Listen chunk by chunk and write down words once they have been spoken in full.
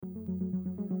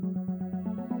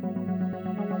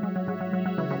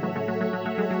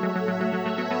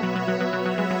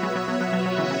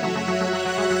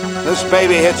this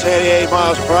baby hits 88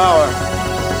 miles per hour,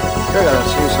 you're gonna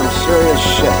see some serious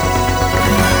shit.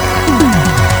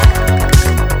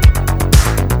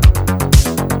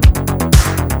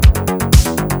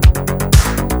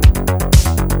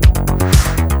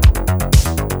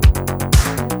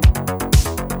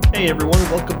 Hey everyone,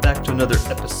 welcome back to another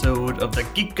episode of the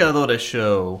Geekadores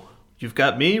Show. You've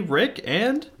got me, Rick,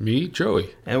 and... Me,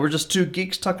 Joey. And we're just two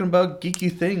geeks talking about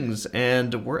geeky things,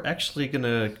 and we're actually going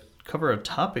to cover a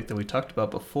topic that we talked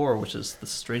about before, which is the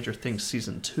Stranger Things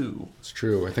Season 2. It's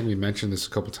true. I think we mentioned this a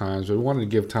couple times, but we wanted to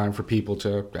give time for people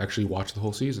to actually watch the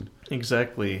whole season.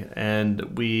 Exactly.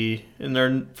 And we, in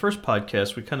our first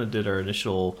podcast, we kind of did our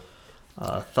initial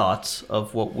thoughts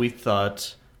of what we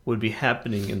thought would be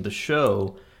happening in the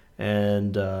show.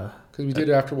 And because we did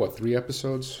it after, what, 3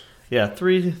 episodes? Yeah,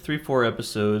 4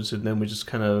 episodes, and then we just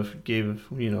kind of gave,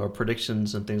 our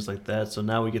predictions and things like that. So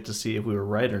now we get to see if we were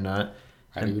right or not.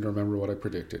 I don't even remember what I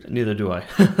predicted. Neither do I.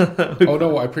 Oh,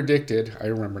 no, I predicted. I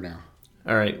remember now.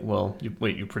 All right, well,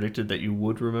 you predicted that you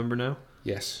would remember now?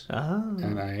 Yes. Ah.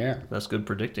 And I am. That's good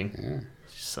predicting. Yeah.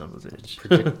 Son of a bitch.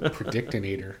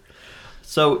 Predictinator.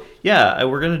 So, yeah,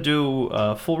 we're going to do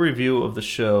a full review of the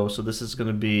show. So this is going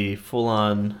to be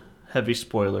full-on heavy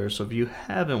spoilers. So if you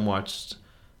haven't watched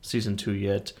Season 2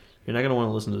 yet, you're not going to want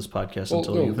to listen to this podcast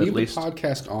until you've at least... leave the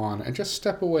podcast on and just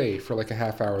step away for like a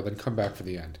half hour, then come back for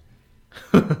the end.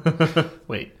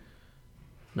 Wait.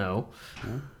 No.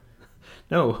 Huh?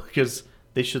 No, because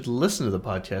they should listen to the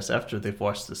podcast after they've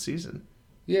watched the season.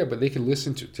 Yeah, but they can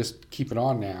listen to... Just keep it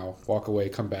on now, walk away,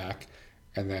 come back,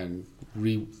 and then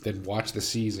watch the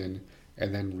season,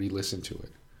 and then re-listen to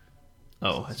it.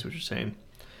 Oh, that's what you're saying.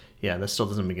 Yeah, that still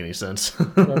doesn't make any sense.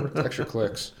 Extra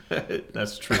clicks.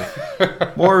 That's true.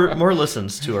 More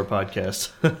listens to our podcast.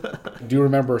 Do you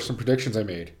remember some predictions I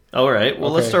made? All right.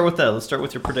 Well, Let's start with that. Let's start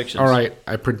with your predictions. All right.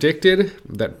 I predicted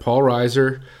that Paul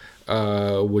Reiser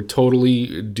would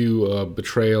totally do a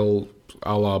betrayal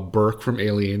a la Burke from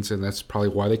Aliens, and that's probably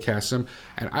why they cast him.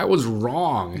 And I was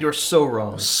wrong. You're so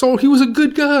wrong. So he was a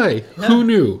good guy. Yeah. Who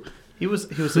knew? He was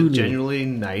a genuinely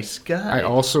nice guy. I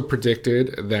also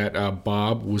predicted that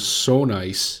Bob was so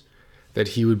nice that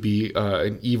he would be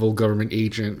an evil government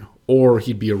agent, or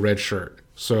he'd be a red shirt.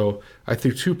 So I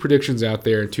threw 2 predictions out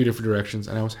there in 2 different directions,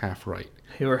 and I was half right.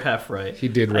 You were half right. He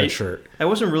did red shirt. I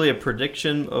wasn't really a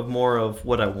prediction of more of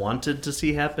what I wanted to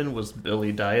see happen was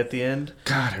Billy die at the end.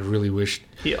 God, I really wished.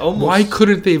 Why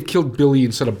couldn't they have killed Billy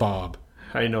instead of Bob?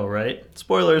 I know, right?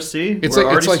 Spoilers, see? We're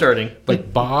already starting.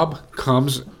 Like Bob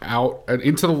comes out and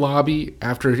into the lobby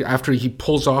after he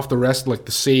pulls off the rest, like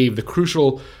the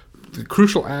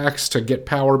crucial acts to get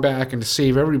power back and to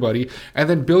save everybody, and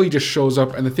then Billy just shows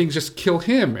up and the things just kill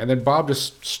him, and then Bob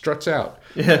just struts out.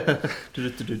 Yeah.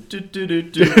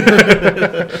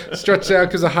 Struts out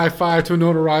because a high five to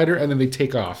Winona Ryder, and then they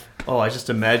take off. Oh, I just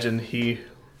imagine he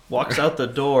walks out the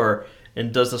door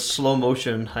and does a slow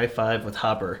motion high five with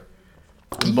Hopper.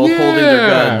 Both holding their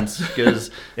guns,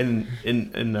 because in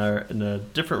a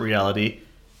different reality,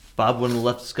 Bob wouldn't have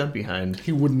left his gun behind.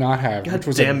 He would not have, which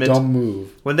was a dumb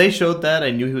move. When they showed that,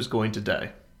 I knew he was going to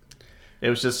die. It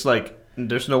was just like,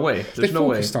 there's no way. There's no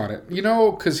way. They focused on it,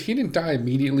 because he didn't die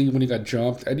immediately when he got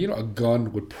jumped, and a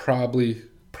gun would probably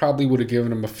would have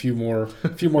given him a few more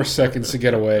seconds to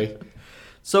get away.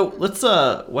 So let's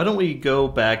why don't we go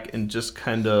back and just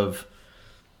kind of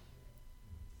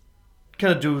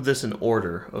do this in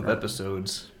order of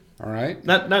episodes. All right.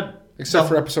 Not except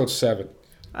for episode 7.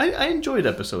 I enjoyed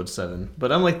episode 7,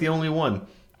 but I'm like the only one.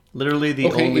 Literally the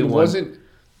only one. It wasn't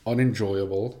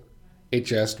unenjoyable. It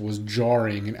just was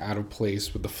jarring and out of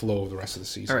place with the flow of the rest of the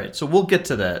season. All right, so we'll get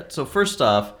to that. So first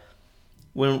off,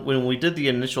 when we did the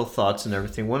initial thoughts and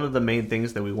everything, one of the main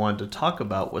things that we wanted to talk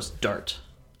about was Dart.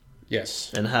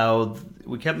 Yes. And how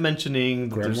we kept mentioning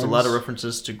that there's a lot of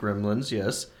references to Gremlins,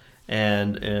 yes.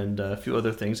 And a few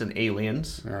other things, and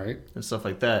aliens, all right, and stuff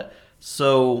like that.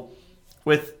 So,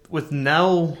 with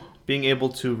now being able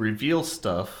to reveal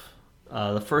stuff,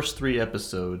 the first 3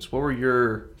 episodes, what were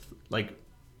your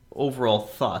overall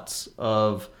thoughts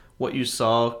of what you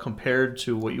saw compared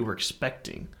to what you were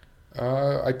expecting?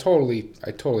 I totally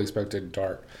expected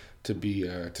Dart to be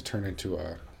to turn into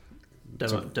a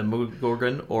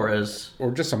Demogorgon, or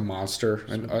just a monster,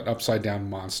 an upside down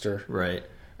monster, right?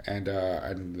 And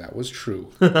that was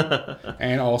true.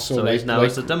 And also, so he's now a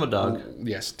Demodog.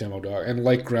 Yes, Demodog. And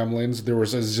like Gremlins, there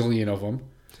was a zillion of them.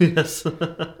 Yes.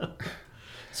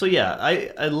 So yeah,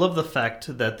 I love the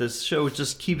fact that this show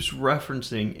just keeps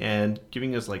referencing and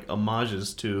giving us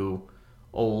homages to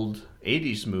old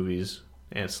 80s movies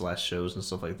and / shows and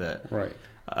stuff like that. Right.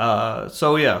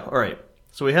 So yeah, all right.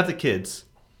 So we have the kids.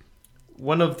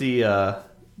 One of the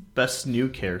best new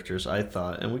characters, I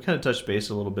thought. And we kind of touched base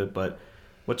a little bit, but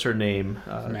what's her name?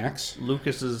 Max?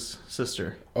 Lucas's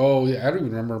sister. Oh, yeah, I don't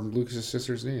even remember Lucas's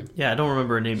sister's name. Yeah, I don't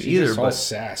remember her name She's either. just all But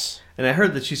sass. and I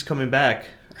heard that she's coming back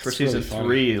for That's season really funny.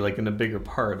 3, like in a bigger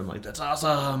part. I'm like, that's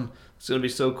awesome. It's going to be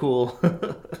so cool.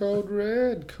 Code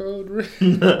Red.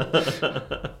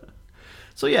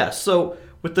 So yeah, so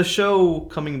with the show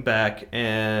coming back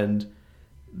and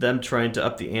them trying to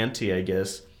up the ante, I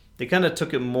guess, they kind of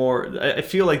took it more... I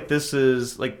feel like this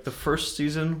is... Like, the first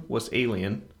season was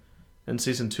Alien, and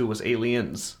season 2 was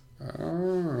Aliens.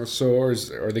 Oh, so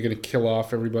are they going to kill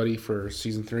off everybody for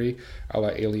season 3, a la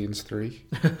Aliens 3?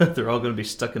 They're all going to be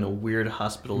stuck in a weird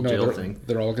hospital jail thing.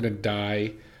 They're all going to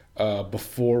die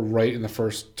right in the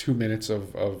first 2 minutes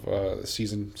of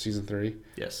season 3.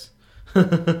 Yes.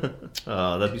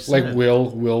 Oh, that'd be sad. Like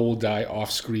Will die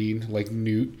off screen, like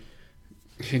Newt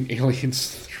in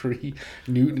Aliens 3.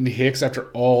 Newt and Hicks after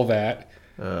all that.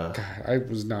 God, I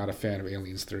was not a fan of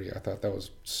Aliens 3. I thought that was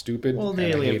stupid. Well, the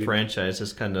Alien franchise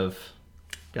has kind of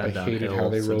gone downhill. I hated how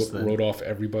they since then. wrote off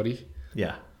everybody.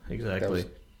 Yeah, exactly. That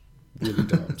was really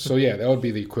dumb. So yeah, that would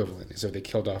be the equivalent, is if they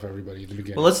killed off everybody in the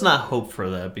beginning. Well, let's not hope for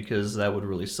that, because that would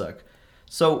really suck.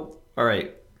 So, all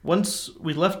right, once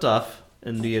we left off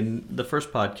in the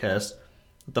first podcast,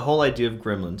 the whole idea of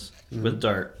Gremlins with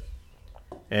Dart,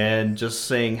 and just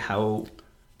saying how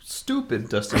stupid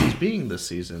Dustin is being this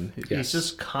season. Yes. He's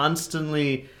just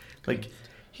constantly, like,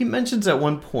 he mentions at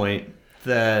one point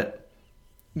that,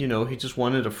 you know, he just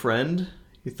wanted a friend.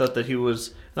 He thought that he was...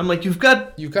 And I'm like, you've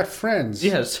got friends.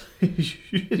 Yes.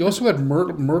 You also had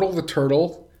Myrtle the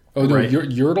turtle. Oh no, Right.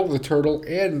 Yertle the turtle,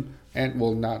 and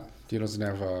well, not he doesn't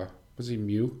have was he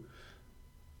Mew?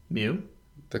 Mew?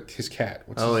 His cat.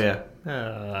 What's Oh, his, yeah.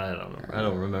 I don't know. I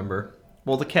don't remember.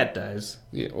 Well, the cat dies.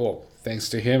 Yeah. Well, thanks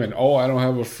to him, and I don't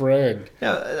have a friend.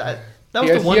 Yeah, that was He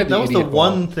had- the he one. had the That was the idiot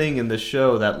one ball. thing in the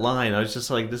show. That line, I was just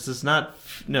like, "This is not."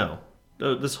 No,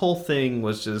 this whole thing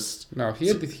was just. No, he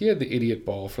had the idiot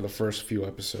ball for the first few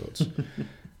episodes,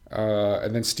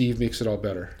 and then Steve makes it all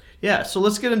better. Yeah, so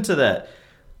let's get into that.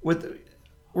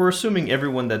 We're assuming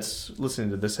everyone that's listening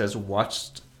to this has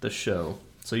watched the show,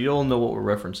 so you'll know what we're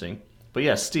referencing. But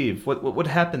yeah, Steve, what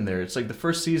happened there? It's like the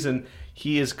first season,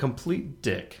 he is complete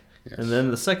dick. Yes. And then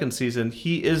the second season,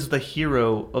 he is the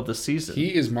hero of the season.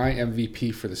 He is my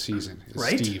MVP for the season. Is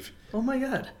Right? Steve, Oh my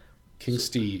god. King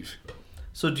Steve.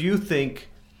 So do you think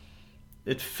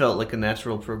it felt like a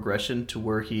natural progression to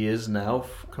where he is now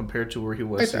compared to where he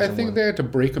was season I think one? they had to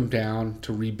break him down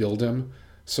to rebuild him.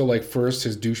 So, like, first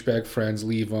his douchebag friends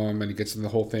leave him, and he gets in the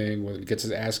whole thing where he gets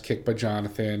his ass kicked by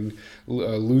Jonathan,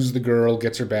 loses the girl,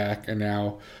 gets her back, and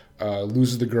now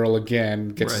loses the girl again,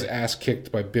 gets his Right. ass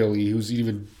kicked by Billy, who's an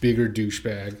even bigger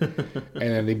douchebag. And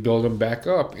then they build him back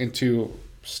up into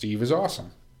Steve is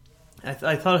awesome.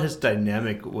 I thought his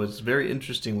dynamic was very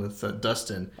interesting with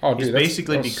Dustin. Oh, dude, He's that's-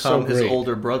 basically that was become so his great.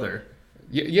 older brother.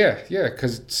 Yeah,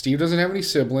 because Steve doesn't have any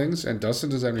siblings, and Dustin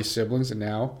doesn't have any siblings, and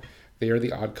now they are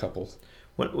the odd couple.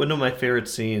 One of my favorite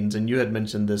scenes, and you had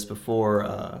mentioned this before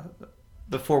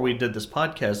we did this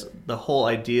podcast, the whole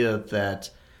idea that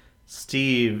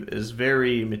Steve is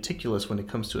very meticulous when it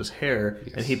comes to his hair,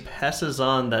 Yes. and he passes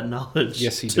on that knowledge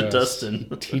Yes, he to does. Dustin.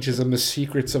 He teaches him the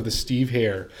secrets of the Steve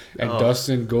hair, and Oh.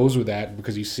 Dustin goes with that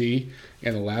because you see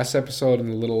in the last episode, in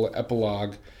the little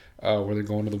epilogue where they're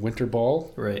going to the winter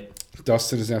ball, Right.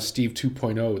 Dustin is now Steve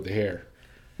 2.0 with the hair.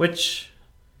 Which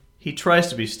he tries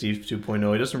to be Steve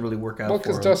 2.0. He doesn't really work out Well, for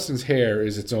because him. Dustin's hair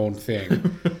is its own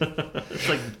thing. It's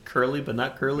like curly, but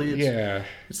not curly. It's, Yeah,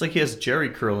 It's like he has Jerry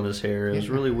curl in his hair. It was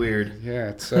really weird. yeah.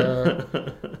 It's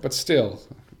but still,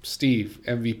 Steve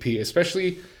MVP.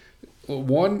 Especially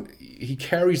one, he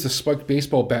carries the spiked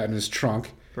baseball bat in his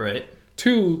trunk. Right.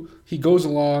 2, he goes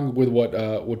along with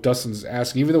what Dustin's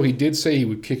asking, even though he did say he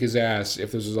would kick his ass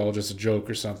if this was all just a joke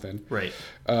or something. Right.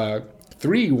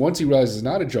 3, once he realizes it's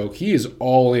not a joke, he is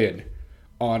all in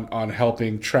on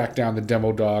helping track down the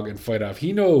demo dog and fight off.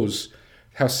 He knows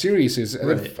how serious it is. And,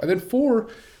 Right. then 4,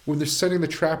 when they're setting the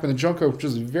trap in the junkyard, which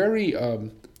is very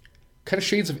kind of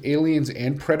shades of Aliens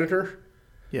and Predator,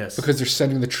 Yes. because they're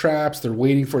setting the traps, they're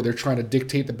waiting for it, they're trying to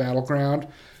dictate the battleground.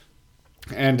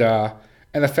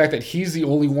 And the fact that he's the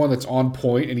only one that's on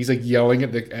point, and he's like yelling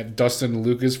at Dustin and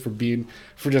Lucas for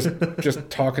just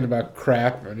talking about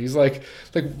crap, and he's like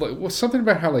something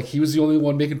about how like he was the only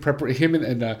one making him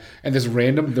and this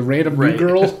random Right. new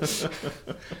girl.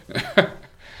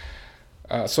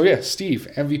 So yeah, Steve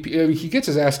MVP. I mean, he gets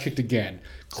his ass kicked again.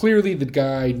 Clearly, the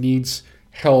guy needs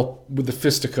help with the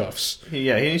fisticuffs,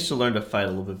 Yeah, he needs to learn to fight a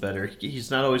little bit better. He's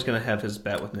not always going to have his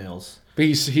bat with nails. but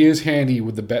he is handy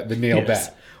with the nail Yes.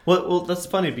 bat. Well, that's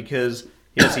funny because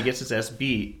yes, he gets his ass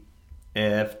beat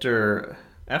after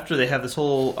they have this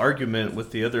whole argument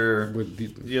with the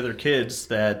other kids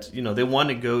that they want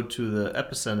to go to the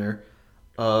epicenter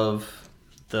of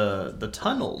the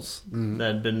tunnels that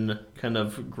had been kind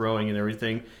of growing and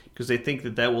everything, because they think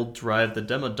that will drive the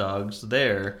Demodogs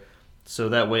there, so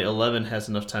that way 11 has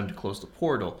enough time to close the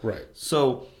portal. Right.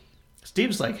 So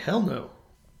Steve's like, hell no.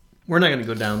 We're not going to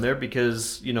go down there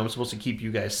because, I'm supposed to keep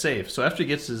you guys safe. So after he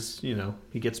gets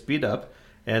he gets beat up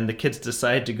and the kids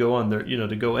decide to go on their,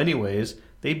 to go anyways,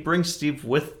 they bring Steve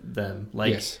with them.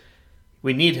 Like, yes.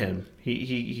 We need him.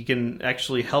 He can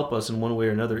actually help us in one way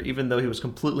or another, even though he was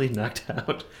completely knocked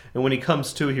out. And when he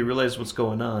comes to, he realizes what's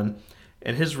going on.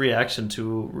 And his reaction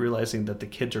to realizing that the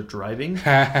kids are driving,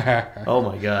 oh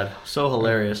my God, so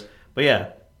hilarious. But yeah,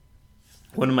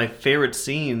 one of my favorite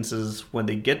scenes is when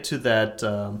they get to that,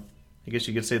 I guess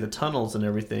you could say the tunnels and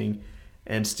everything,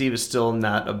 and Steve is still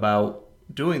not about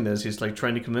doing this. He's like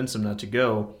trying to convince him not to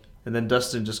go. And then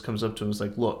Dustin just comes up to him and is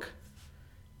like, look,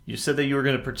 you said that you were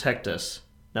going to protect us.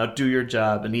 Now do your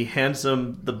job. And he hands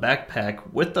him the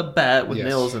backpack with the bat with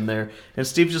nails in there. And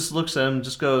Steve just looks at him and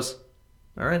just goes,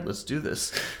 all right, let's do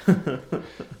this.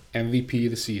 MVP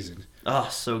of the season. Oh,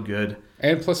 so good.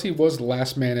 And plus he was the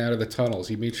last man out of the tunnels.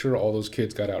 He made sure all those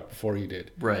kids got out before he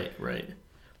did. Right.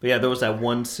 But yeah, there was that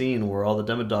one scene where all the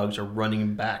Demodogs are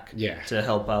running back to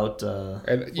help out.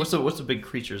 What's the big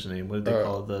creature's name? What do they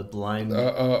call it? The blind?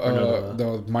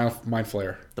 The mind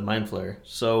flare. The mind flare.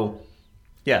 So,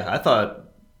 yeah, I thought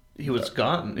he was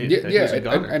gone.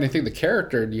 And I think the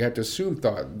character, you have to assume,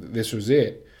 thought this was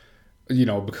it.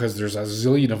 Because there's a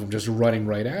zillion of them just running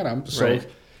right at him. So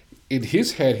in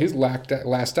his head, his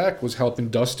last act was helping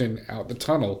Dustin out the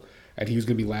tunnel, and he was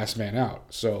going to be last man out.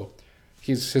 So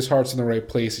his heart's in the right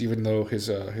place, even though his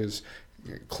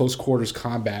close quarters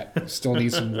combat still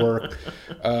needs some work.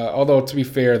 Although, to be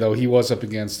fair, though, he was up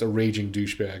against a raging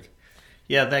douchebag.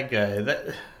 Yeah, that guy.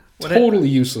 Totally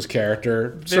useless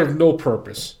character. Served no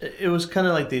purpose. It was kind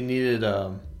of like they needed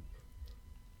a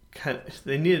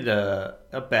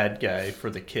bad guy for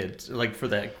the kids, like for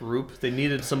that group. They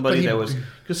needed somebody that was,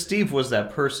 because Steve was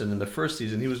that person in the first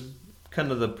season. He was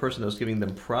kind of the person that was giving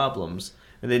them problems,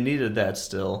 and they needed that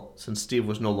still, since Steve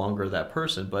was no longer that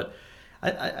person. But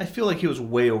I feel like he was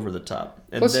way over the top.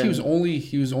 And plus, he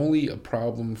was only a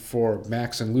problem for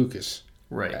Max and Lucas.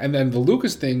 Right. And then the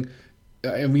Lucas thing,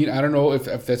 I mean, I don't know if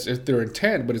that's their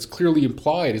intent, but it's clearly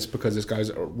implied it's because this guy's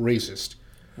a racist.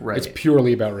 Right. It's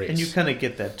purely about race. And you kind of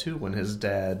get that too when his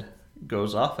dad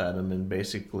goes off at him and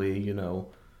basically,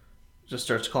 just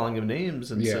starts calling him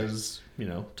names and says,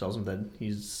 tells him that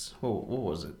he's, what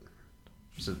was it?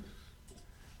 Was it?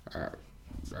 I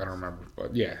don't remember,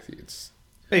 but yeah, it's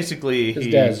basically his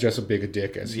dad's just as big a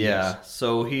dick as he is. Yeah,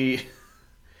 so he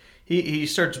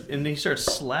starts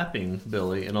slapping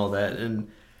Billy and all that, and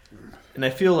I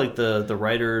feel like the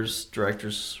writers,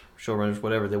 directors, showrunners,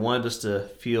 whatever, they wanted us to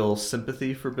feel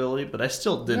sympathy for Billy, but I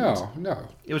still didn't. No.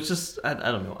 It was just, I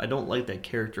don't know. I don't like that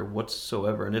character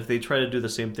whatsoever. And if they try to do the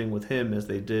same thing with him as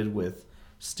they did with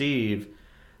Steve,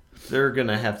 they're going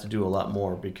to have to do a lot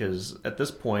more, because at this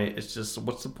point, it's just,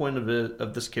 what's the point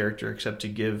of this character except to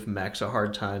give Max a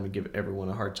hard time and give everyone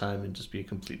a hard time and just be a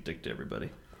complete dick to everybody.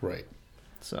 Right.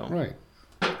 So. Right.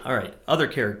 All right. Other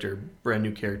character, brand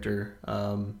new character.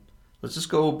 Let's just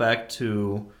go back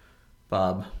to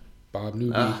Bob. Bob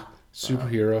Newby,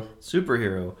 superhero.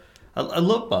 Superhero. I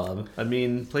love Bob. I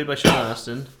mean, played by Sean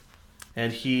Astin,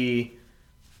 and he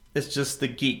is just the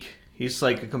geek. He's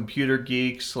like a computer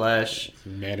geek /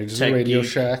 manages a Radio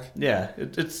Shack. Yeah,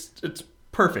 it's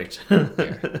perfect. Yeah.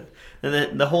 And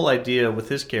then the whole idea with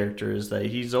his character is that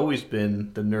he's always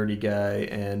been the nerdy guy,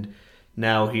 and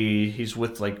now he's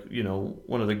with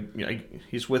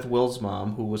he's with Will's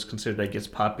mom, who was considered, I guess,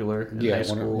 popular in high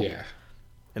school,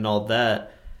 and all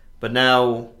that. But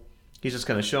now he's just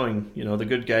kind of showing, the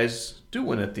good guys do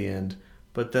win at the end,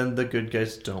 but then the good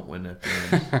guys don't win at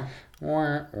the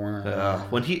end.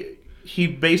 When he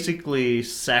basically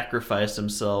sacrificed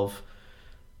himself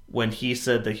when he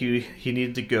said that he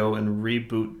needed to go and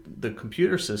reboot the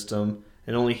computer system,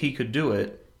 and only he could do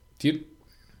it.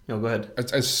 No, go ahead.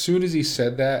 As soon as he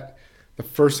said that, the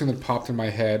first thing that popped in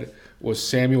my head was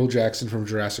Samuel Jackson from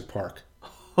Jurassic Park.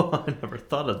 Oh, I never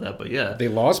thought of that, but yeah. They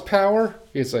lost power.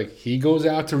 It's like he goes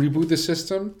out to reboot the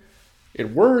system.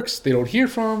 It works. They don't hear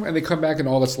from him, and they come back, and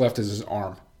all that's left is his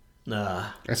arm. Nah.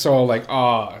 And so,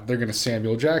 they're going to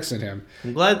Samuel Jackson him.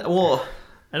 I'm glad. Well,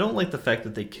 I don't like the fact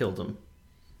that they killed him,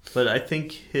 but I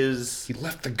think he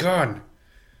left the gun.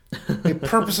 They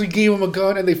purposely gave him a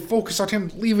gun, and they focus on him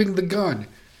leaving the gun.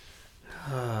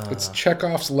 It's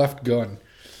Chekhov's left gun.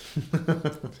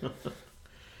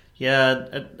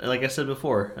 Yeah, like I said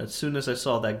before, as soon as I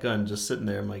saw that gun just sitting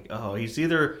there, I'm like, oh, he's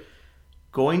either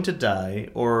going to die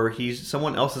or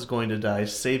someone else is going to die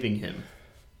saving him.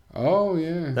 Oh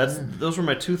yeah. Those were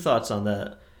my two thoughts on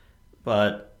that.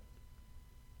 But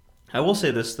I will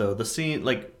say this though, the scene,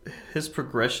 like his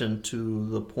progression to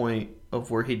the point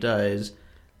of where he dies,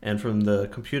 and from the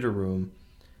computer room,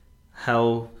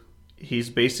 how he's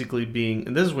basically being,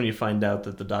 and this is when you find out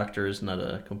that the doctor is not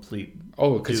a complete.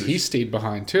 Oh, because he stayed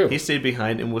behind too. He stayed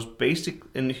behind and was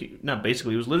not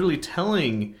basically, he was literally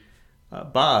telling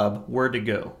Bob where to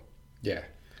go. Yeah.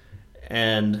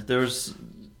 And there was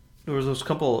those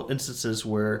couple instances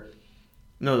where,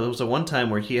 no, there was a one time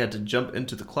where he had to jump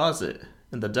into the closet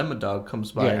and the Demodog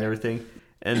comes by and everything,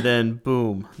 and then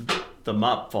boom, the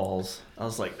mop falls. I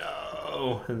was like,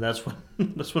 no, and that's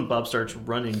when Bob starts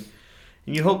running,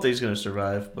 and you hope that he's going to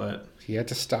survive, but he had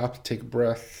to stop to take a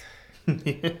breath,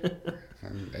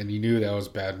 and you knew that was a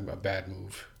bad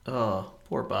move. Oh,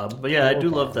 poor Bob. But yeah, I do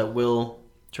love that Will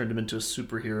turned him into a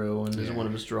superhero and is one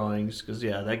of his drawings, because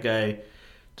that guy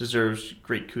deserves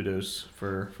great kudos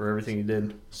for everything he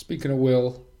did. Speaking of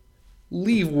Will,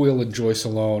 leave Will and Joyce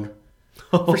alone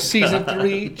for season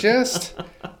 3. Just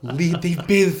leave. They've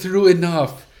been through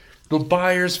enough. The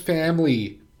Byers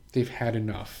family, they've had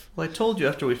enough. Well, I told you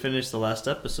after we finished the last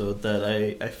episode that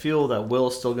I feel that Will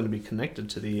is still going to be connected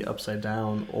to the Upside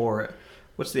Down, or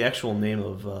what's the actual name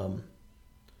of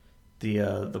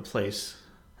the place?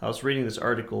 I was reading this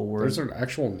article where there's an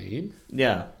actual name.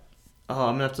 Yeah,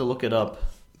 I'm gonna have to look it up.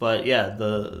 But yeah,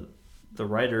 the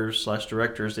writers /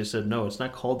 directors, they said no, it's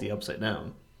not called the Upside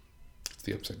Down. It's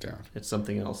the Upside Down. It's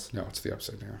something else. No, it's the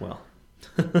Upside Down. Well,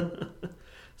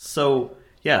 so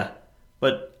yeah,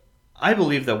 but I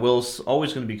believe that Will's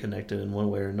always going to be connected in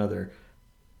one way or another.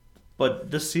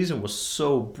 But this season was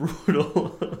so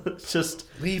brutal. Just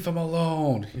leave him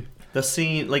alone. The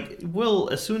scene, like Will,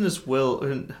 as soon as Will,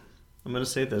 and I'm going to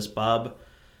say this, Bob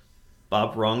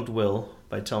wronged Will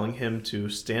by telling him to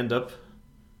stand up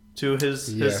to his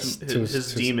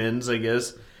demons, I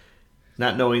guess,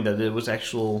 not knowing that it was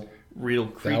actual real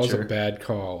creature. That was a bad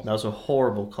call. That was a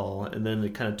horrible call, and then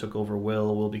it kind of took over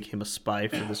Will. Will became a spy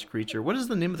for this creature. What is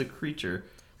the name of the creature?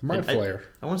 Mind Flayer.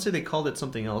 I want to say they called it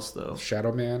something else, though.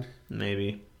 Shadow Man?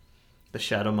 Maybe. The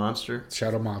Shadow Monster?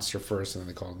 Shadow Monster first, and then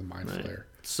they called it the Mind Flayer.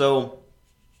 So,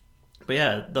 but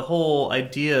yeah, the whole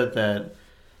idea that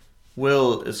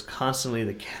Will is constantly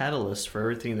the catalyst for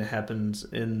everything that happens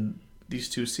in these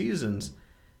 2 seasons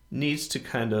needs to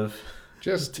kind of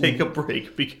just take a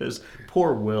break, because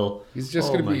poor Will. He's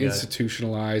just going to be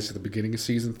institutionalized at the beginning of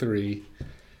season 3.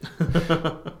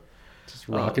 Just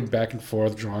rocking back and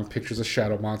forth, drawing pictures of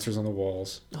shadow monsters on the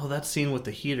walls. Oh, that scene with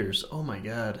the heaters. Oh my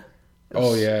god.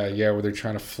 Oh yeah, where they're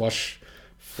trying to flush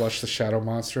the shadow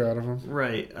monster out of him.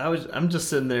 Right. I'm just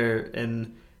sitting there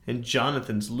and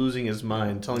Jonathan's losing his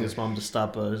mind, telling his mom to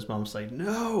stop. His mom's like,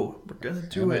 "No, we're gonna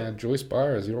do it." Man, Joyce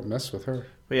Byers, you don't mess with her.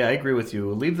 But yeah, I agree with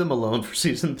you. Leave them alone for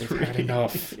season 3. They've had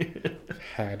enough.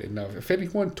 Had enough. If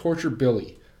anyone tortured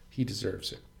Billy, he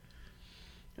deserves it.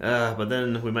 But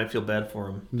then we might feel bad for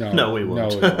him. No, we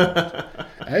won't. No, we won't.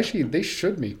 Actually, they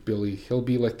should make Billy. He'll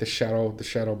be like the shadow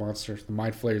monster, the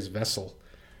Mind Flayer's vessel.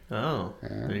 Oh,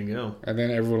 there you go. And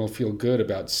then everyone will feel good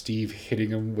about Steve hitting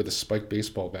him with a spiked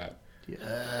baseball bat.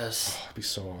 Yes. Oh, that'd be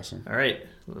so awesome. All right,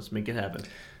 let's make it happen.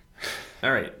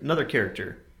 All right, another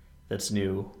character that's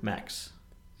new, Max.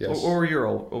 Yes. What were your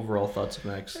overall thoughts of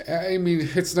Max? I mean,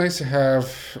 it's nice to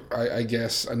have, I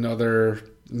guess, another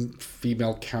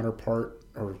female counterpart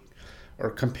or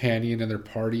companion in their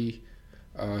party,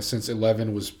 since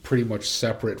 11 was pretty much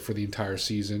separate for the entire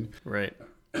season. Right.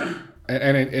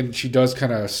 And she does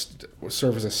kind of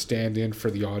serve as a stand-in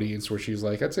for the audience, where she's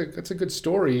like, that's a good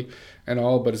story and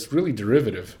all, but it's really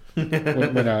derivative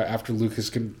when after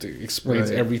Lucas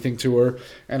explains everything to her.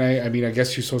 And I mean, I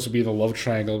guess she's supposed to be the love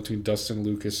triangle between Dustin,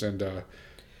 Lucas, and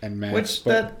Max.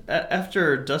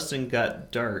 After Dustin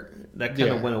got Dart, that kind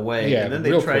of went away. Yeah, and then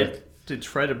they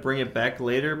tried to bring it back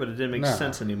later, but it didn't make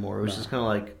sense anymore. It was just kind of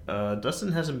like,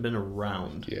 Dustin hasn't been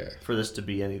around for this to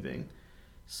be anything.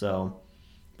 So...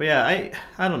 But yeah,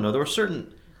 I don't know. There were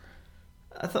certain...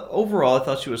 I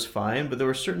thought she was fine, but there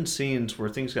were certain scenes where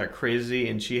things got crazy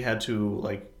and she had to,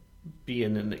 like, be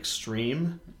in an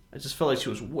extreme. I just felt like she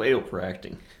was way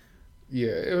overacting.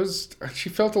 Yeah, it was... She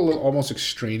felt a little almost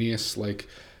extraneous. Like,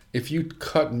 if you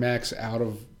cut Max out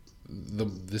of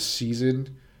this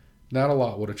season, not a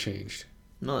lot would have changed.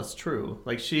 No, that's true.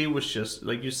 Like, she was just...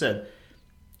 Like you said,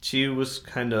 she was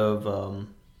kind of...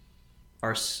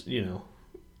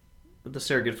 the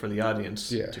surrogate for the audience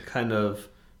to kind of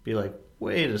be like,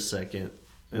 wait a second,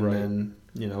 and then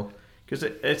Because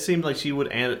it seemed like she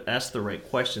would ask the right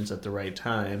questions at the right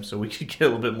time, so we could get a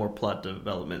little bit more plot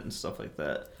development and stuff like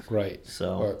that. Right.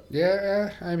 So but,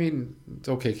 yeah, I mean, it's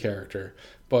okay character,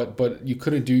 but you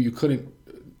couldn't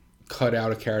cut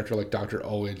out a character like Dr.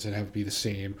 Owens and have it be the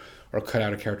same, or cut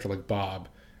out a character like Bob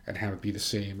and have it be the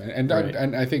same. And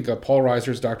I think Paul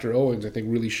Reiser's Dr. Owens, I think,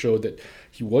 really showed that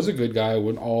he was a good guy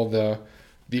when all the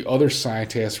other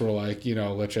scientists were like,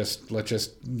 let's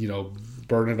just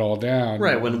burn it all down.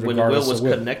 Right, when Will was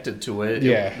connected to it,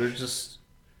 they're just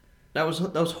that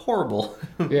was horrible.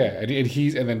 Yeah, and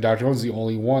then Dr. Owens is the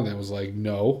only one that was like,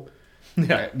 no, I'm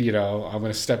going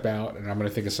to step out and I'm going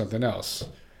to think of something else.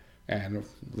 And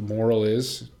the moral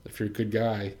is, if you're a good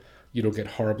guy, you don't get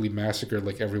horribly massacred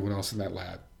like everyone else in that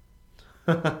lab.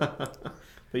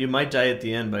 But you might die at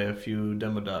the end by a few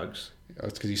demo dogs.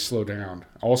 That's because you slow down.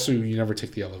 Also, you never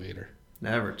take the elevator.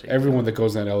 Never take. Everyone that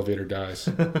goes in that elevator dies.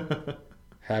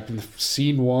 Happened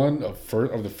scene 1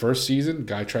 of the first season.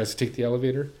 Guy tries to take the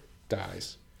elevator,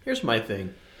 dies. Here's my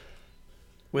thing.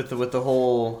 With the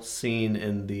whole scene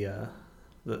in the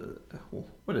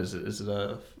what is it? Is it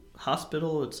a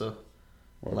hospital? It's a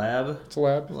lab. It's a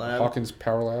lab. Hawkins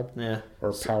Power Lab. Yeah.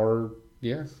 Or Power.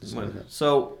 Yeah.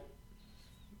 So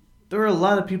there were a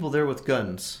lot of people there with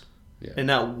guns, and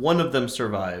not one of them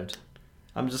survived.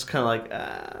 I'm just kind of like,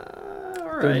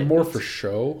 all right. They're more for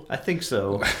show. I think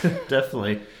so,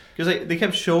 definitely, because they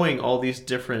kept showing all these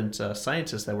different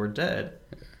scientists that were dead,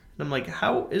 and I'm like,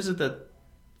 how is it that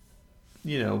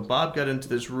Bob got into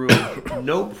this room,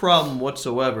 no problem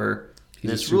whatsoever,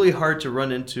 and it's really hard to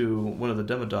run into one of the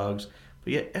demo dogs,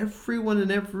 but yet everyone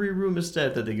in every room is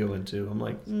dead that they go into. I'm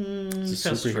like, kind of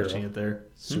stretching it there.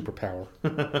 Superpower.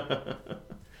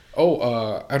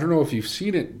 I don't know if you've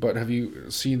seen it, but have you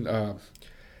seen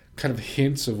kind of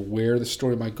hints of where the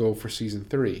story might go for season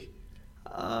 3?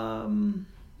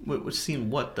 Seen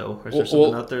what though? Or is there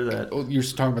something out there that you're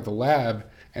talking about the lab,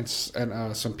 and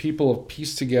some people have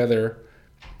pieced together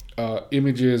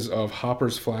images of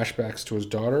Hopper's flashbacks to his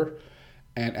daughter,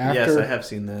 and after yes, I have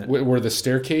seen that. Where the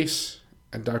staircase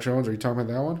and Dr. Owens, are you talking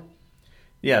about that one?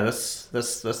 Yeah, that's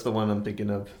the one I'm thinking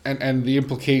of. And the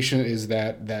implication is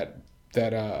that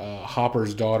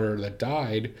Hopper's daughter that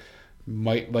died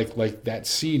might like that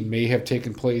scene may have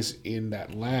taken place in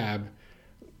that lab,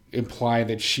 implying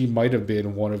that she might have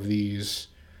been one of these.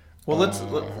 Well,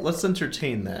 let's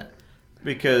entertain that,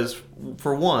 because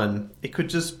for one, it could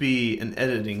just be an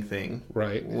editing thing,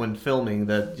 right? When filming,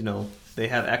 that they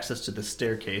have access to the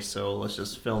staircase, so let's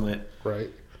just film it, right?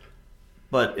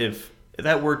 But if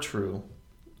that were true,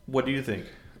 what do you think?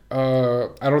 I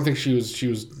don't think she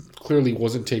was clearly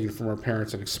wasn't taken from her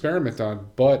parents and experimented on,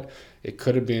 but it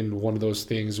could have been one of those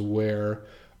things where,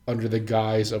 under the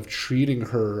guise of treating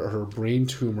her brain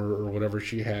tumor or whatever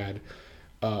she had,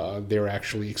 they're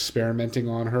actually experimenting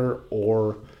on her,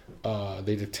 or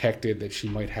they detected that she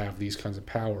might have these kinds of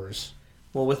powers.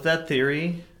 Well, with that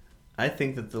theory, I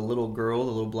think that the little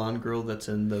blonde girl that's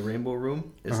in the rainbow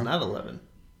room is not 11.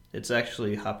 It's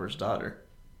actually Hopper's daughter.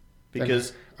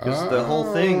 Because the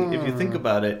whole thing, if you think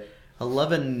about it,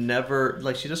 11 never,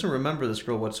 she doesn't remember this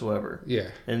girl whatsoever. Yeah.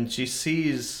 And she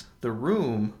sees the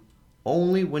room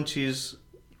only when she's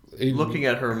looking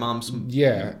at her mom's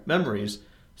memories.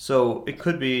 So it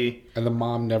could be... And the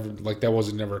mom never, that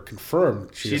wasn't never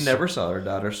confirmed. She never saw her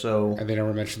daughter, so... And they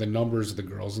never mentioned the numbers of the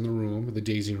girls in the room, the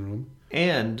Daisy room.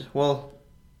 And,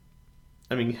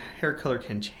 hair color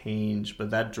can change,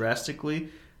 but that drastically,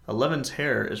 11's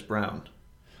hair is brown.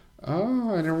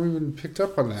 Oh, I never even picked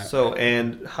up on that. So,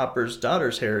 and Hopper's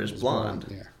daughter's hair is blonde.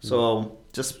 Yeah. So,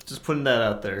 just putting that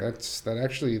out there.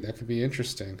 That could be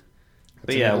interesting.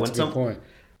 That's a good point.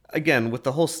 Again, with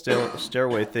the whole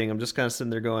stairway thing, I'm just kind of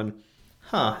sitting there going,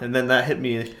 huh, and then that hit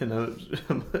me, and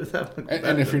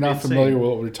if you're not familiar with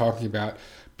what we're talking about,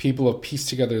 people have pieced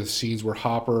together the scenes where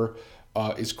Hopper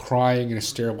is crying in a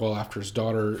stairwell after his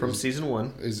daughter from season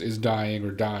 1 is dying or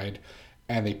died.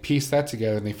 And they pieced that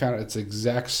together, and they found it's the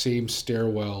exact same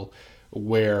stairwell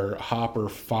where Hopper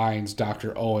finds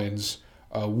Dr. Owens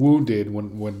wounded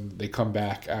when they come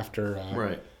back after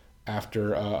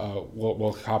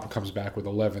Hopper comes back with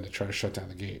 11 to try to shut down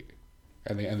the gate,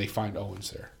 and they find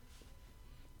Owens there.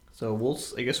 So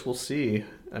I guess we'll see.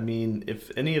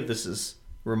 If any of this is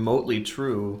remotely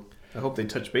true, I hope they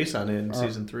touch base on it in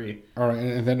season 3. All right,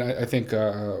 and then I think one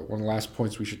of the last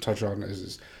points we should touch on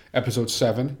is episode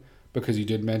 7. Because you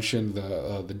did mention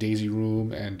the Daisy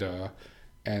room and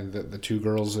the two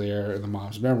girls there and the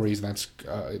mom's memories, and that's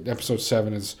episode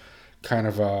 7 is kind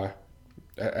of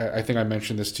I think I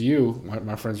mentioned this to you.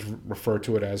 My friends refer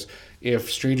to it as, if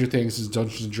Stranger Things is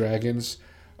Dungeons and Dragons,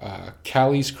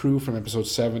 Callie's crew from episode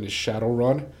 7 is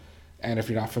Shadowrun, And if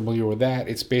you're not familiar with that,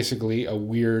 it's basically a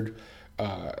weird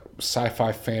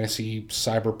sci-fi fantasy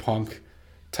cyberpunk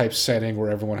type setting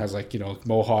where everyone has like,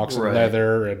 mohawks and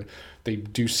leather, and they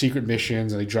do secret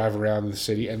missions and they drive around in the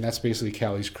city, and that's basically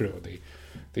Callie's crew.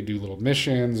 They do little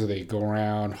missions, they go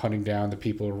around hunting down the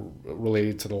people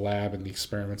related to the lab and the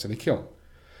experiments, and they kill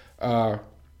them.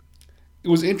 It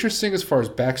was interesting as far as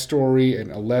backstory and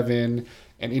 11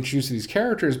 and introducing these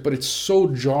characters, but it's so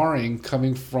jarring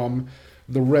coming from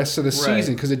the rest of the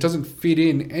season because it doesn't fit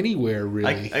in anywhere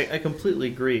really. I completely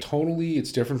agree. Totally,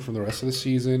 it's different from the rest of the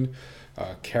season.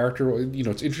 Character,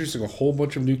 it's introducing a whole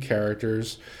bunch of new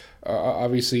characters.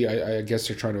 Obviously, I guess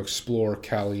they're trying to explore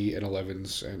Callie and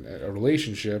Eleven's and a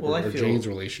relationship, or Jane's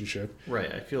relationship.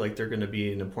 Right, I feel like they're going to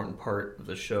be an important part of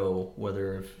the show,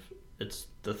 whether if it's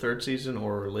the third season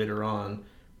or later on.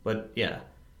 But yeah,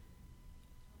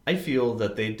 I feel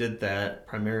that they did that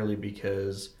primarily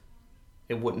because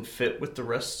it wouldn't fit with the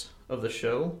rest of the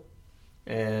show,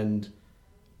 and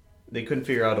they couldn't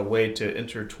figure out a way to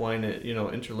intertwine it,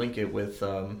 interlink it with,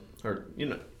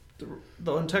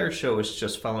 the entire show is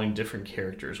just following different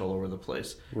characters all over the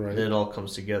place. Right. And it all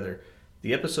comes together.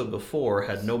 The episode before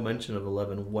had no mention of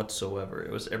 11 whatsoever.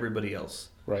 It was everybody else.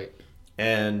 Right.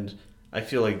 And I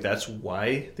feel like that's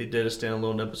why they did a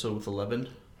standalone episode with 11,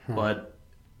 but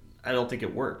I don't think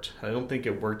it worked. I don't think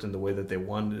it worked in the way that they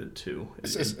wanted it to.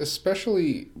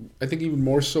 Especially, I think even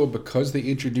more so because they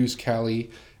introduced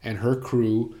Callie and her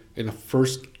crew in the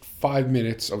first 5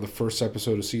 minutes of the first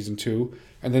episode of season 2,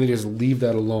 and then they just leave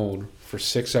that alone for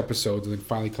 6 episodes and then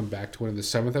finally come back to it in the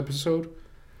 7th episode.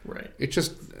 Right. It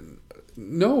just...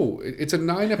 No, it's a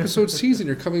 9-episode season.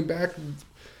 You're coming back...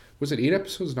 Was it 8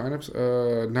 episodes? 9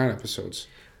 episodes? 9 episodes.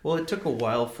 Well, it took a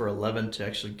while for 11 to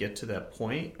actually get to that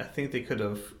point. I think they could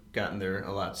have gotten there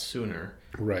a lot sooner.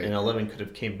 Right. And 11 could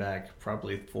have came back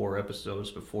probably 4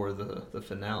 episodes before the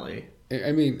finale.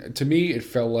 I mean, to me, it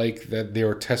felt like that they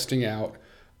were testing out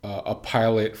a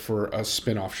pilot for a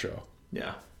spin-off show.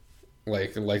 Yeah.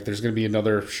 Like there's going to be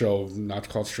another show not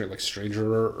called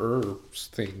Stranger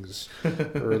Things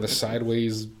or the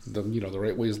Sideways, the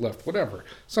right way is left, whatever,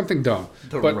 something dumb.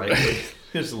 Right way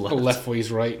is left. The left way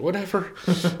is right, whatever.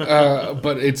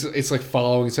 But it's like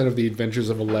following, instead of the adventures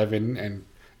of 11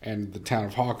 and the town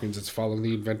of Hawkins, it's following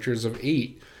the adventures of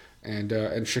 8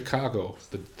 and Chicago,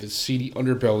 the seedy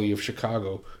underbelly of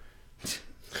Chicago.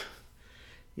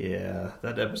 Yeah,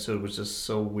 that episode was just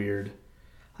so weird.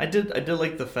 I did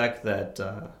like the fact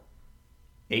that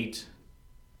 8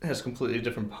 has completely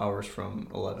different powers from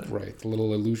 11. Right, the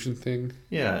little illusion thing.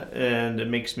 Yeah, and it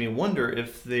makes me wonder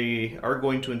if they are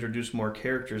going to introduce more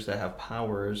characters that have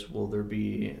powers, will there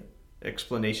be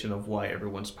explanation of why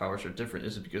everyone's powers are different?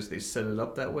 Is it because they set it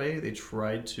up that way? They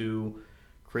tried to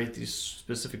create these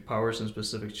specific powers in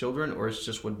specific children, or it's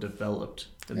just what developed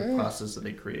in the process that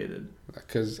they created?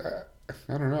 Because...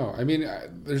 I don't know. I mean,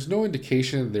 there's no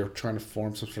indication that they're trying to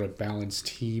form some sort of balanced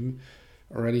team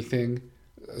or anything.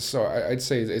 So I'd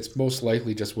say it's most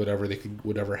likely just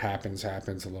whatever happens,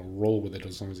 and they'll roll with it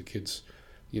as long as the kids,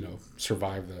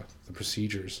 survive the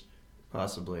procedures.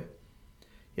 Possibly.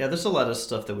 Yeah, there's a lot of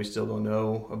stuff that we still don't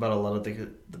know about a lot of the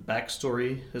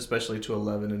backstory, especially to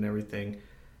 11 and everything.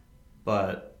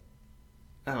 But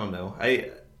I don't know.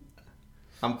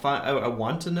 I'm fine. I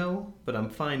want to know, but I'm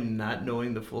fine not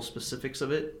knowing the full specifics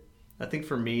of it. I think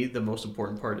for me, the most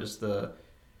important part is the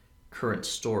current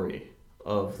story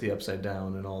of the Upside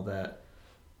Down and all that.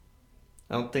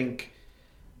 I don't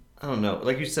know.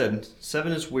 Like you said,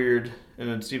 7 is weird,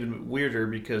 and it's even weirder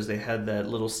because they had that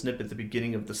little snippet at the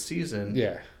beginning of the season.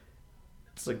 Yeah.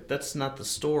 It's like, that's not the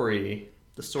story.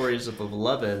 The story is of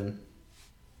 11.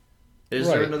 Is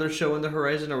there another show in the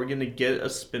horizon? Are we going to get a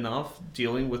spin-off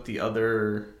dealing with the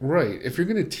other... Right. If you're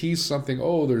going to tease something,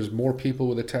 there's more people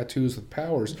with the tattoos with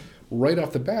powers, right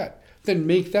off the bat, then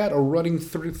make that a running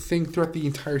thing throughout the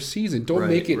entire season. Don't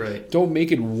make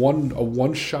it a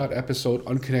one-shot episode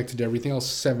unconnected to everything else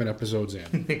 7 episodes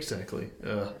in. Exactly.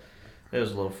 It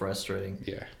was a little frustrating.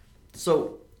 Yeah.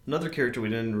 So, another character we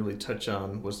didn't really touch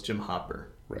on was Jim Hopper.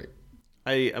 Right.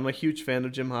 I'm a huge fan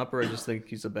of Jim Hopper. I just think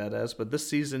he's a badass. But this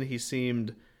season, he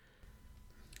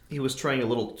was trying a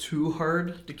little too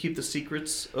hard to keep the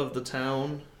secrets of the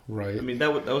town. Right. I mean,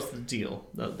 that was the deal.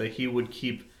 That he would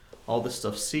keep all this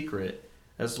stuff secret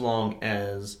as long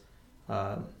as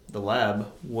the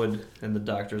lab would, and the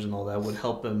doctors and all that, would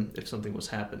help him if something was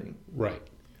happening. Right.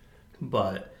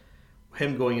 But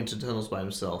him going into tunnels by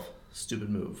himself,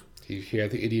 stupid move. He had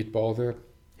the idiot ball there.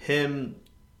 Him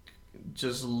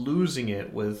just losing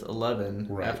it with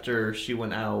 11 after she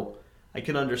went out. I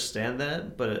can understand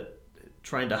that, but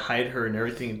trying to hide her and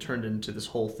everything turned into this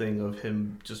whole thing of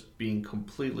him just being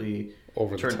completely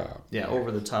Over the top. Yeah,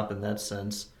 over the top in that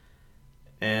sense.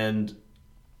 And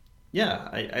yeah,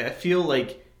 I feel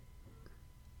like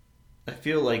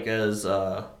as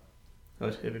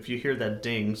if you hear that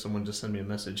ding, someone just send me a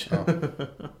message. Oh.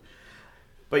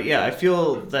 But yeah, I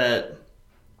feel that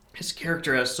his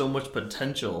character has so much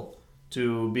potential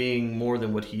to being more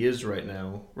than what he is right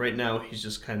now. Right now, he's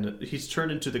just he's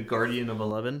turned into the Guardian of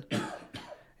 11,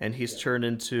 and he's turned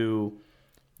into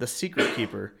the Secret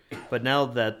Keeper. But now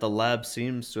that the lab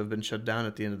seems to have been shut down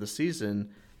at the end of the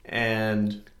season,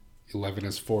 and 11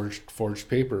 has forged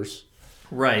papers.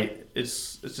 Right,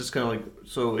 it's just kind of like,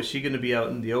 so is she going to be out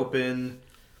in the open?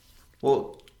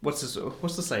 Well, what's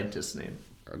the scientist's name?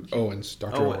 Owens,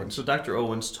 Dr. Owens. So Dr.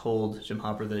 Owens told Jim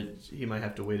Hopper that he might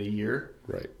have to wait a year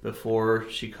before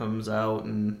she comes out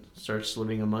and starts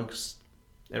living amongst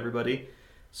everybody.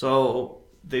 So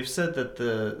they've said that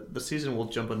the season will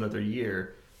jump another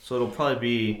year. So it'll probably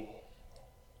be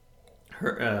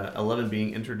her 11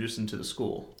 being introduced into the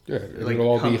school. Yeah, it'll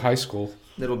all be high school.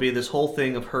 It'll be this whole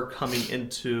thing of her coming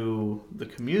into the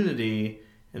community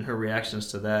and her reactions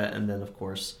to that, and then of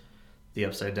course the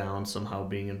Upside Down somehow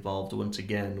being involved once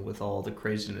again with all the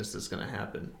craziness that's going to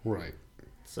happen. Right.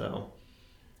 So,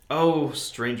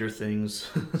 Stranger Things.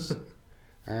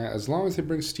 As long as they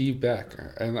bring Steve back,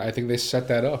 and I think they set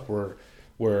that up where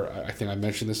I think I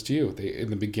mentioned this to you. They in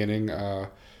the beginning of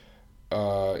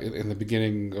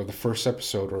the first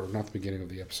episode, or not the beginning of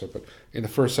the episode, but in the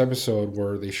first episode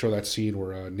where they show that scene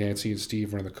where Nancy and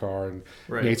Steve are in the car, and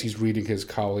Nancy's reading his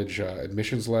college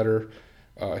admissions letter,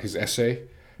 his essay.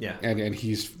 Yeah. And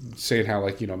he's saying how,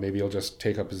 like, maybe he'll just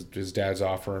take up his dad's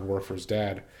offer and work for his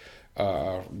dad,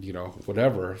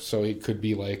 whatever. So it could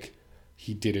be like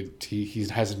he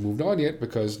hasn't moved on yet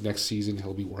because next season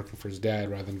he'll be working for his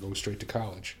dad rather than going straight to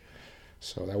college.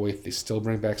 So that way they still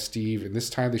bring back Steve, and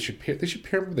this time they should pair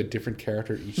him with a different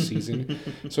character each season.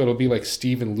 So it'll be like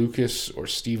Steve and Lucas or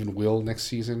Steve and Will next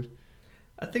season.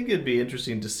 I think it'd be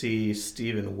interesting to see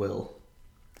Steve and Will.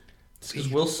 Because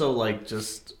Will's so, like,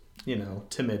 just...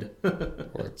 timid.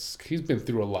 Well, he's been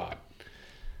through a lot.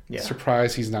 Yeah.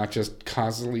 Surprised he's not just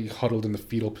constantly huddled in the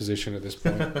fetal position at this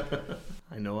point.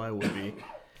 I know I would be.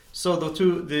 So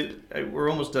we're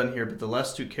almost done here, but the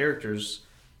last two characters,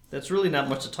 that's really not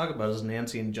much to talk about, is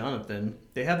Nancy and Jonathan.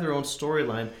 They have their own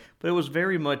storyline, but it was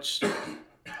very much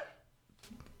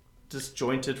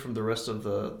disjointed from the rest of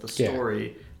the story.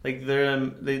 Yeah. Like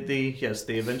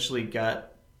they eventually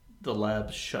got the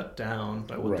lab shut down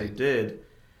by what they did.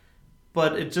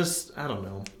 But it just, I don't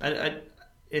know.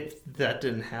 If that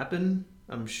didn't happen,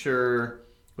 I'm sure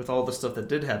with all the stuff that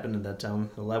did happen in that town,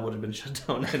 the lab would have been shut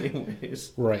down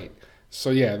anyways. Right.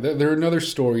 So yeah, they're another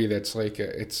story that's like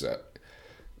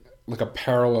like a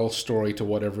parallel story to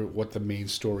what the main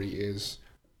story is.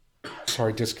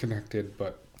 Sorry, disconnected,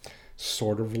 but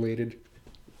sort of related.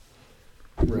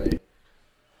 Right.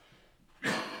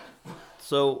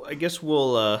 So I guess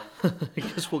we're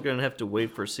gonna have to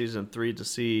wait for season 3 to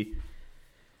see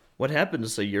what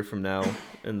happens a year from now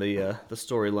in the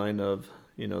storyline of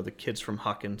the kids from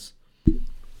Hawkins.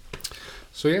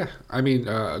 So yeah, I mean,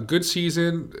 a good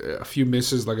season, a few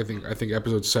misses. Like I think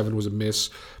episode 7 was a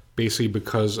miss, basically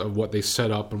because of what they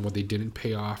set up and what they didn't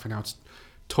pay off, and now it's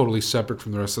totally separate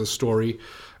from the rest of the story.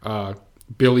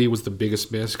 Billy was the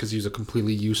biggest miss because he's a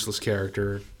completely useless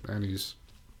character, and he's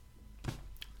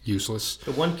useless.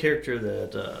 The one character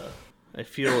that I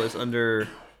feel is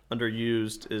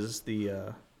underused is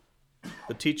the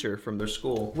teacher from their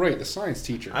school. Right, the science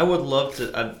teacher. I would love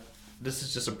to... this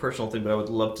is just a personal thing, but I would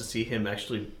love to see him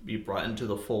actually be brought into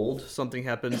the fold. Something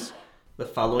happens the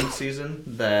following season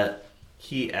that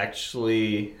he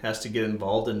actually has to get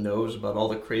involved and knows about all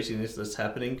the craziness that's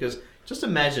happening. Because just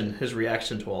imagine his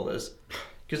reaction to all this.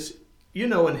 Because,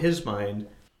 in his mind,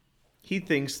 he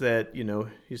thinks that,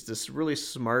 he's this really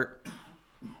smart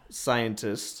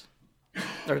scientist.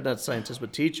 Or not scientist,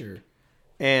 but teacher.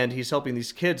 And he's helping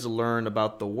these kids learn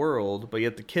about the world, but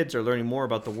yet the kids are learning more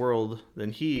about the world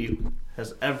than he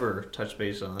has ever touched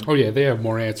base on. Oh yeah, they have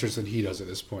more answers than he does at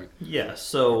this point. Yeah,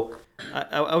 so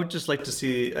I would just like to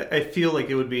see... I feel like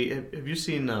it would be... Have you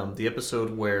seen the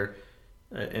episode where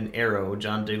in Arrow,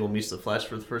 John Diggle meets the Flash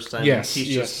for the first time? Yes. He's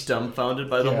just dumbfounded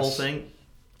by the whole thing.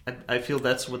 I feel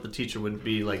that's what the teacher would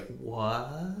be like,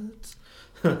 what?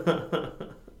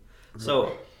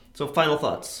 So final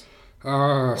thoughts.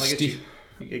 I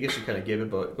guess you kind of gave it,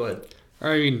 but go ahead.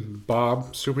 I mean,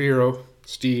 Bob, superhero.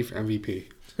 Steve, MVP.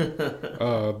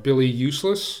 Billy,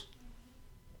 useless.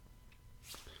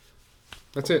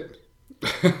 That's it.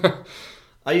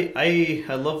 I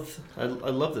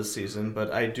love this season,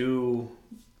 but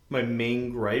my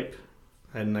main gripe,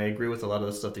 and I agree with a lot of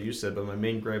the stuff that you said, but my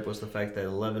main gripe was the fact that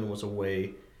 11 was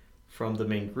away from the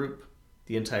main group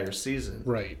the entire season.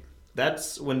 Right.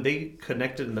 That's when they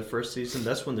connected in the first season.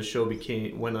 That's when the show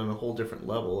went on a whole different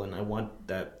level, and I want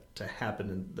that to happen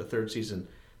in the third season.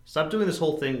 Stop doing this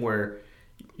whole thing where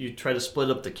you try to split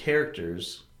up the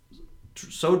characters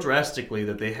so drastically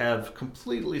that they have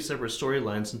completely separate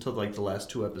storylines until like the last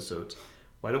 2 episodes.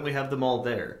 Why don't we have them all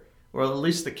there, or at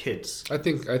least the kids? I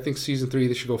think season 3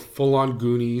 they should go full on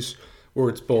Goonies, where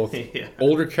it's both Yeah.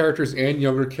 older characters and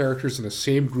younger characters in the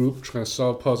same group trying to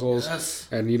solve puzzles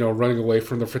and running away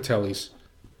from the Fratellis.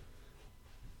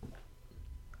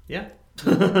 Yeah,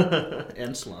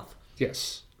 and Sloth.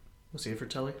 Yes. Was he a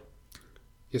Fratelli?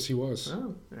 Yes, he was. Oh,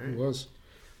 all right. He was.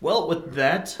 Well, with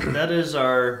that is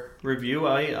our review.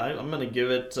 I'm going to give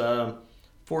it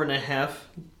 4.5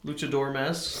 luchador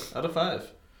masks out of 5.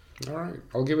 All right.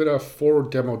 I'll give it a 4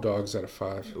 demo dogs out of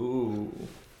 5. Ooh.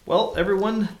 Well,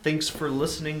 everyone, thanks for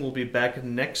listening. We'll be back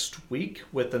next week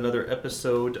with another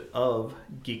episode of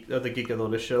the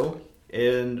Geekadores Show.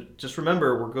 And just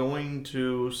remember, we're going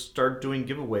to start doing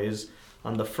giveaways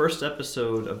on the first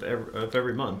episode of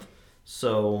every month.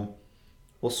 So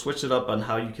we'll switch it up on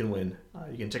how you can win.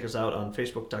 You can check us out on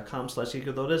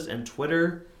Facebook.com/Geekadores and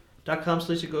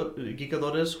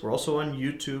Twitter.com/Geekadores. We're also on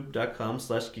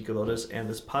YouTube.com/Geekadores, and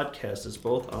this podcast is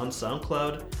both on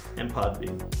SoundCloud and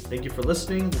Podbean. Thank you for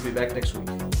listening. We'll be back next week.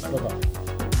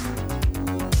 Bye-bye.